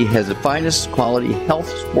Longevity has the finest quality health,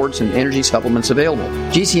 sports, and energy supplements available.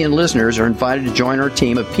 GCN listeners are invited to join our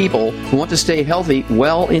team of people who want to stay healthy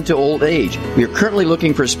well into old age. We are currently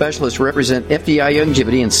looking for specialists to represent FDI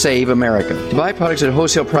Longevity and Save America. To buy products at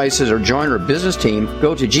wholesale prices or join our business team,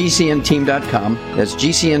 go to GCNteam.com. That's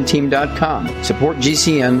GCNteam.com. Support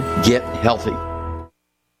GCN. Get healthy.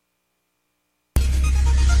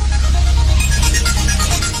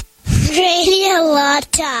 Radio Law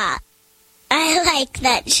Talk. I like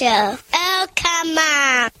that show. Oh, come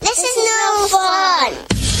on. This is no fun.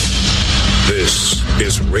 This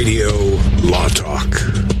is Radio Law Talk.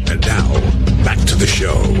 And now, back to the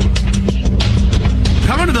show.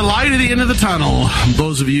 Coming to the light at the end of the tunnel.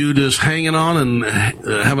 Those of you just hanging on and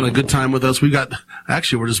having a good time with us, we're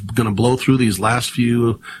just going to blow through these last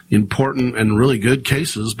few important and really good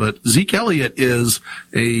cases. But Zeke Elliott is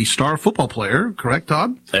a star football player, correct,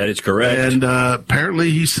 Todd? That is correct. And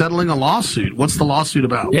apparently he's settling a lawsuit. What's the lawsuit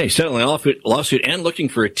about? Yeah, he's settling a lawsuit and looking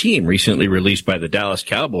for a team recently released by the Dallas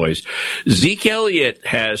Cowboys. Zeke Elliott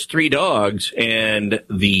has 3 dogs, and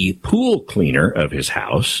the pool cleaner of his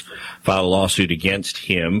house filed a lawsuit against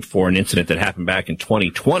him for an incident that happened back in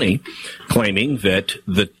 2020, claiming that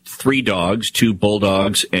the 3 dogs, 2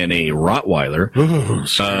 bulldogs and a Rottweiler,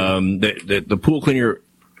 the pool cleaner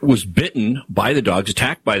was bitten by the dogs,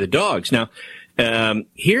 attacked by the dogs. Now,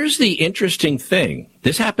 here's the interesting thing.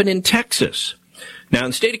 This happened in Texas. Now, in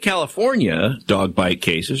the state of California, dog bite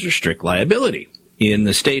cases are strict liability. In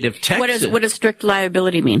the state of Texas. What does strict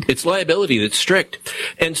liability mean? It's liability that's strict.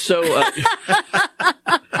 And so...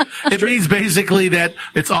 it means basically that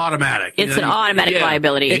it's automatic. It's an automatic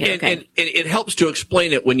liability. And it helps to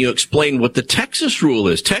explain it when you explain what the Texas rule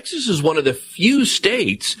is. Texas is one of the few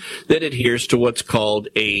states that adheres to what's called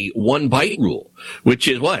a one-bite rule, which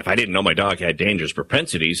is, well, if I didn't know my dog had dangerous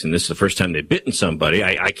propensities and this is the first time they've bitten somebody,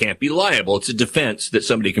 I can't be liable. It's a defense that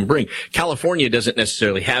somebody can bring. California doesn't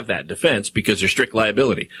necessarily have that defense because there's strict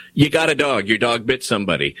liability. You got a dog. Your dog bit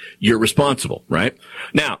somebody. You're responsible, right?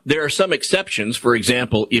 Now, there are some exceptions. For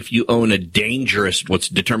example, if you own what's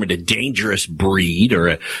determined a dangerous breed, or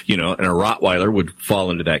and a Rottweiler would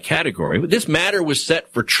fall into that category. But this matter was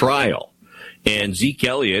set for trial, and Zeke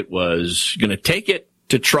Elliott was going to take it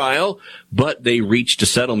to trial, but they reached a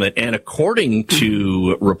settlement. And according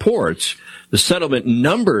to reports, the settlement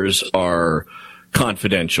numbers are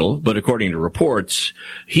confidential, but according to reports,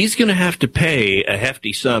 he's going to have to pay a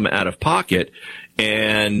hefty sum out of pocket.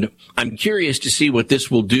 And I'm curious to see what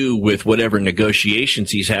this will do with whatever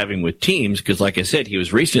negotiations he's having with teams, because like I said, he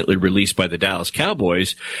was recently released by the Dallas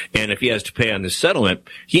Cowboys, and if he has to pay on this settlement,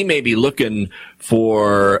 he may be looking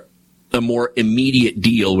for a more immediate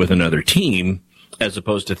deal with another team, as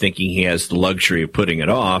opposed to thinking he has the luxury of putting it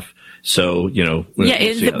off. So,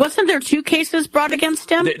 wasn't there 2 cases brought against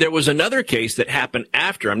him? There was another case that happened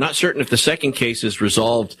after. I'm not certain if the second case is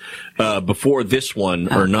resolved before this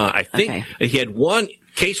one or not. I think he had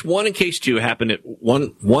case 1 and case 2 happened at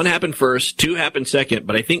one happened first, 2 happened second,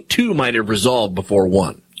 but I think 2 might have resolved before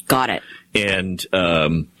 1. Got it. And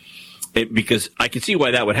because I can see why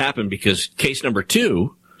that would happen, because case number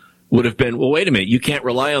 2 would have been, well, wait a minute, you can't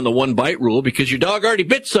rely on the 1 bite rule because your dog already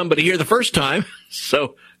bit somebody here the first time.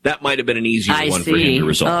 So that might have been an easier one for him to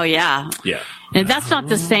resolve. Oh, yeah. Yeah. And that's not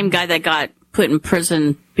the same guy that got put in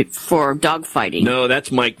prison for dog fighting. No,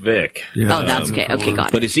 that's Mike Vick. Yeah. Oh, that's okay. Okay, got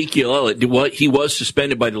it. But Ezekiel Elliott, he was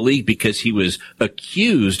suspended by the league because he was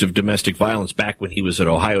accused of domestic violence back when he was at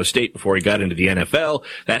Ohio State before he got into the NFL.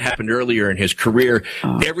 That happened earlier in his career.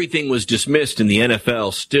 Everything was dismissed, and the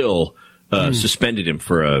NFL still suspended him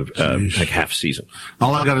for like half season.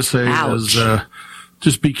 All I got to say is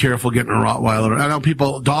just be careful getting a Rottweiler. I know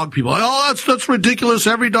dog people, that's ridiculous.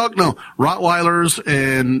 Every dog, no. Rottweilers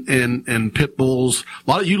and pit bulls.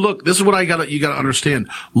 This is what you got to understand.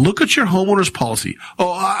 Look at your homeowner's policy.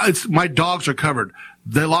 My dogs are covered.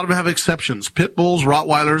 A lot of them have exceptions. Pit bulls,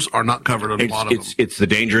 Rottweilers are not covered on a lot of them. It's the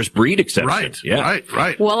dangerous breed exception. Right. Yeah.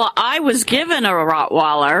 Right. Well, I was given a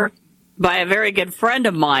Rottweiler by a very good friend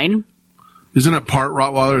of mine. Isn't it part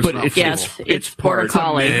Rottweiler? It's Border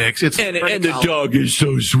Collie. And the dog is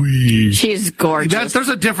so sweet. She's gorgeous. There's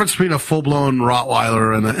a difference between a full-blown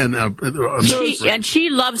Rottweiler and she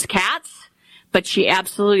loves cats, but she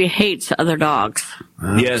absolutely hates other dogs.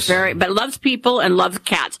 Yes. But loves people and loves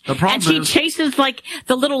cats. The problem and she chases like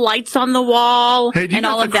the little lights on the wall and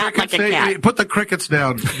all of that like a cat. Hey, put the crickets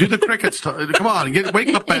down. Do the crickets. Come on,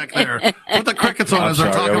 wake up back there. Put the crickets on as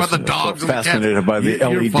they're talking about the dogs. Fascinated by the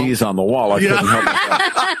LEDs on the wall. I couldn't help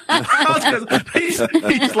myself. He's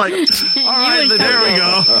like, all right, there we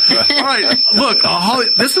go. All right, look,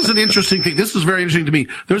 this is an interesting thing. This is very interesting to me.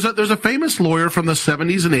 There's a famous lawyer from the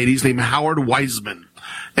 70s and 80s named Howard Wiseman.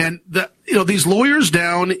 And these lawyers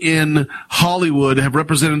down in Hollywood have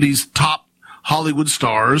represented these top Hollywood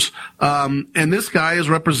stars. And this guy has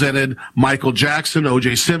represented Michael Jackson,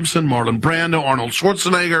 O.J. Simpson, Marlon Brando, Arnold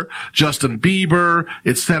Schwarzenegger, Justin Bieber,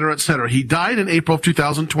 et cetera, et cetera. He died in April of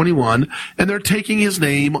 2021, and they're taking his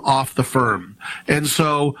name off the firm. And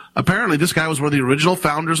so apparently this guy was one of the original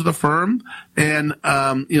founders of the firm. And,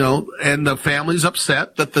 and the family's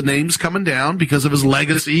upset that the name's coming down because of his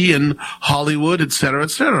legacy in Hollywood, et cetera,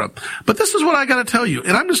 et cetera. But this is what I got to tell you.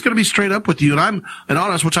 And I'm just going to be straight up with you. And I'm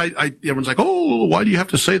honest, which everyone's like, oh, why do you have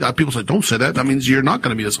to say that? People say, don't say that. That means you're not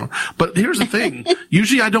going to be this one. But here's the thing.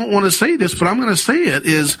 Usually I don't want to say this, but I'm going to say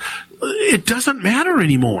it doesn't matter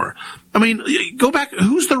anymore. I mean, go back.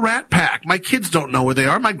 Who's the Rat Pack? My kids don't know where they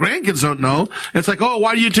are. My grandkids don't know. It's like, oh,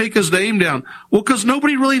 why do you take his name down? Well, because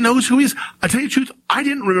nobody really knows who he is. I tell you the truth, I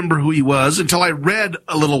didn't remember who he was until I read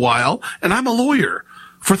a little while, and I'm a lawyer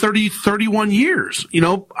for 31 years.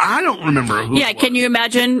 I don't remember who. Yeah, can you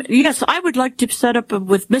imagine? Yes, I would like to set up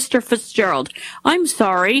with Mr. Fitzgerald. I'm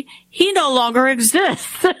sorry, he no longer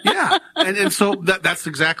exists. Yeah, and so that's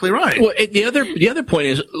exactly right. Well, the other point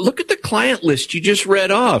is, look at the client list you just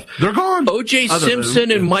read off. They're gone. O.J.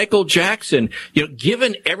 Simpson and Michael Jackson.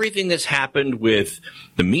 Given everything that's happened with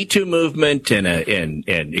the Me Too movement and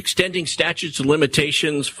extending statutes of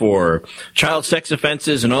limitations for child sex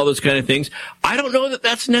offenses and all those kind of things, I don't know that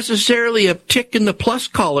that's necessarily a tick in the plus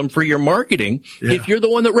column for your marketing if you're the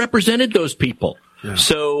one that represented those people. Yeah.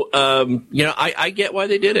 So, I get why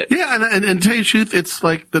they did it. Yeah, and tell you the truth, it's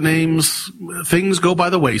like things go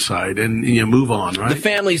by the wayside and you move on, right? The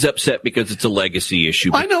family's upset because it's a legacy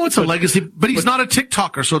issue. I know it's a legacy, but he's not a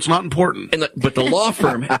TikToker, so it's not important. But the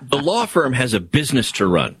law firm has a business to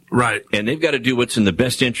run. Right. And they've got to do what's in the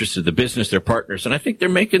best interest of the business, their partners. And I think they're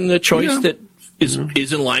making the choice that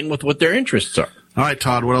is in line with what their interests are. All right,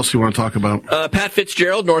 Todd, what else do you want to talk about? Pat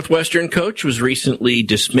Fitzgerald, Northwestern coach, was recently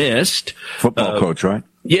dismissed. Football coach, right?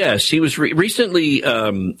 Yes, he was recently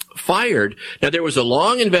fired. Now, there was a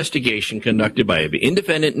long investigation conducted by an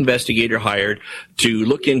independent investigator hired to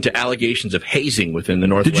look into allegations of hazing within the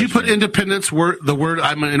Northwestern. Did you put independence the word,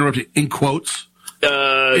 I'm going to interrupt you, in quotes?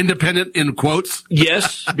 Independent in quotes?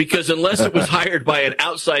 Yes, because unless it was hired by an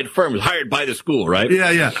outside firm, it was hired by the school, right?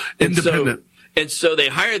 Yeah. Independent. And so they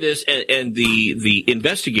hired this, and the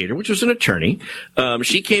investigator, which was an attorney,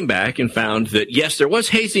 she came back and found that, yes, there was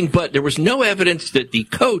hazing, but there was no evidence that the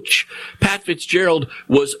coach, Pat Fitzgerald,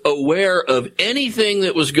 was aware of anything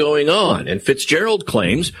that was going on. And Fitzgerald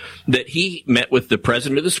claims that he met with the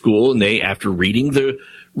president of the school, and they, after reading the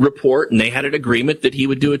report, and they had an agreement that he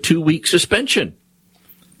would do a 2-week suspension.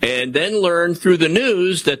 and then learned through the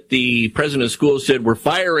news that the president of school said, we're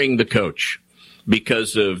firing the coach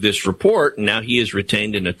because of this report. And now he has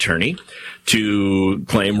retained an attorney to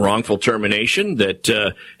claim wrongful termination,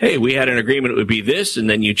 that, hey, we had an agreement it would be this, and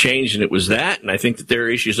then you changed and it was that. And I think that there are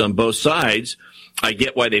issues on both sides. I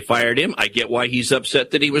get why they fired him. I get why he's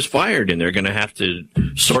upset that he was fired, and they're going to have to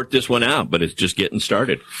sort this one out, but it's just getting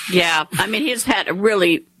started. Yeah. I mean, he's had a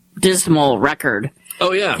really dismal record.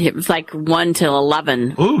 Oh, yeah. It was like 1 to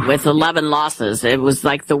 11 with 11 losses. It was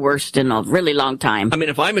like the worst in a really long time. I mean,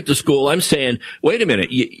 if I'm at the school, I'm saying, wait a minute,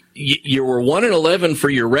 you were 1 and 11 for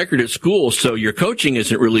your record at school, so your coaching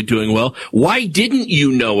isn't really doing well. Why didn't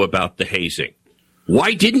you know about the hazing?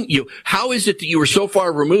 Why didn't you? How is it that you were so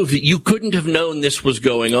far removed that you couldn't have known this was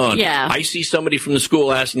going on? Yeah. I see somebody from the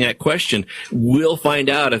school asking that question. We'll find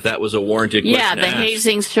out if that was a warranted question. Yeah, the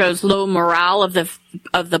hazing shows low morale of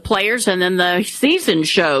the players, and then the season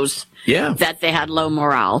shows that they had low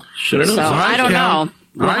morale. Should have known. So I don't know.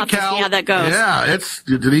 We'll All right, have to Cal. see how that goes. Yeah, it's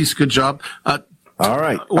Denise. Good job. All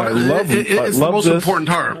right. It's the most important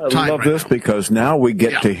time. I love this because now we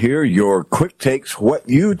get to hear your quick takes, what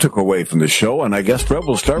you took away from the show, and I guess Fred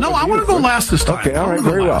will start with you. No, I want to go last this time. Okay, all right,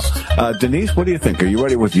 very well. Denise, what do you think? Are you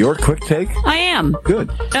ready with your quick take? I am.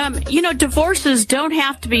 Good. Divorces don't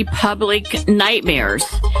have to be public nightmares.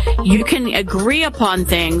 You can agree upon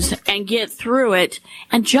things and get through it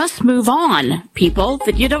and just move on, people.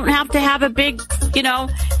 That you don't have to have a big,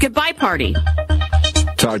 goodbye party.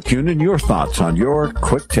 Todd Cunin, your thoughts on your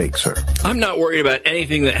quick take, sir? I'm not worried about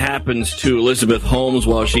anything that happens to Elizabeth Holmes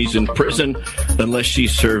while she's in prison unless she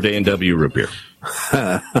served A&W root beer.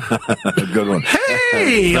 Good one.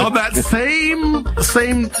 Hey, on that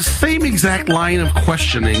same exact line of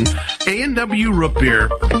questioning, A&W root beer.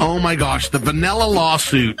 Oh my gosh, the vanilla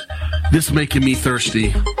lawsuit. This is making me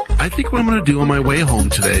thirsty. I think what I'm going to do on my way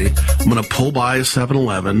home today, I'm going to pull by a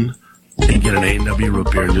 7-Eleven and get an A&W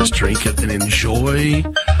root beer and just drink it and enjoy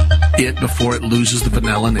it before it loses the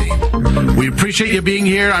vanilla name. We appreciate you being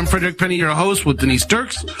here. I'm Frederick Penney, your host, with Denise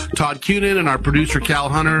Dirks, Todd Cunin, and our producer, Cal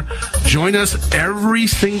Hunter. Join us every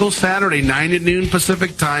single Saturday, 9 at noon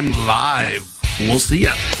Pacific time, live. We'll see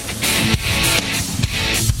ya.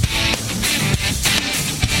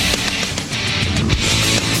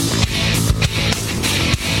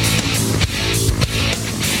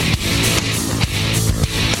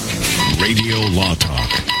 Radio Law Talk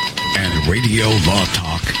and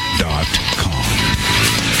RadioLawTalk.com.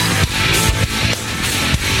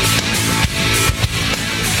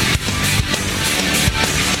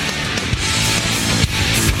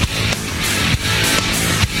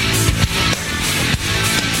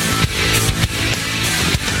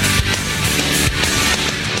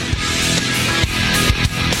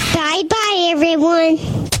 Bye-bye, everyone.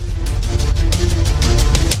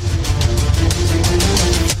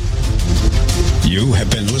 You have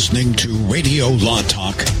been listening to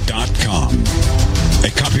RadioLawTalk.com, a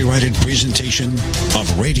copyrighted presentation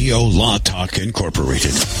of Radio Law Talk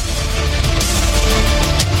Incorporated.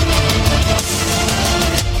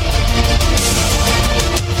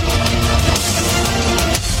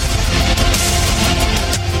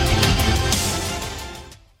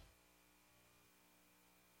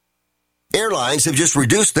 Airlines have just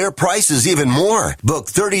reduced their prices even more. Book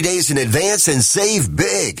 30 days in advance and save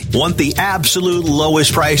big. Want the absolute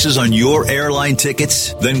lowest prices on your airline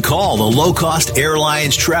tickets? Then call the Low Cost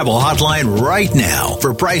Airlines Travel Hotline right now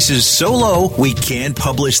for prices so low we can't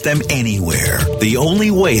publish them anywhere. The only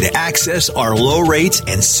way to access our low rates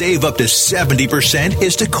and save up to 70%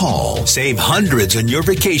 is to call. Save hundreds on your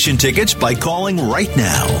vacation tickets by calling right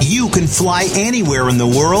now. You can fly anywhere in the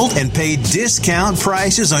world and pay discount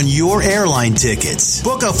prices on your airline tickets.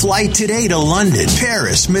 Book a flight today to London,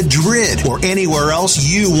 Paris, Madrid, or anywhere else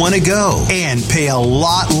you want to go and pay a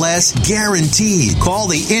lot less guaranteed. Call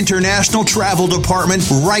the International Travel Department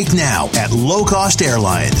right now at Low Cost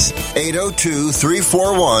Airlines.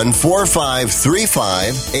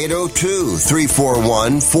 802-341-4535.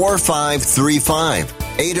 802-341-4535.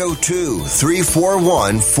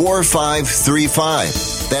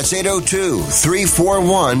 802-341-4535. That's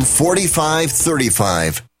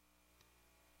 802-341-4535.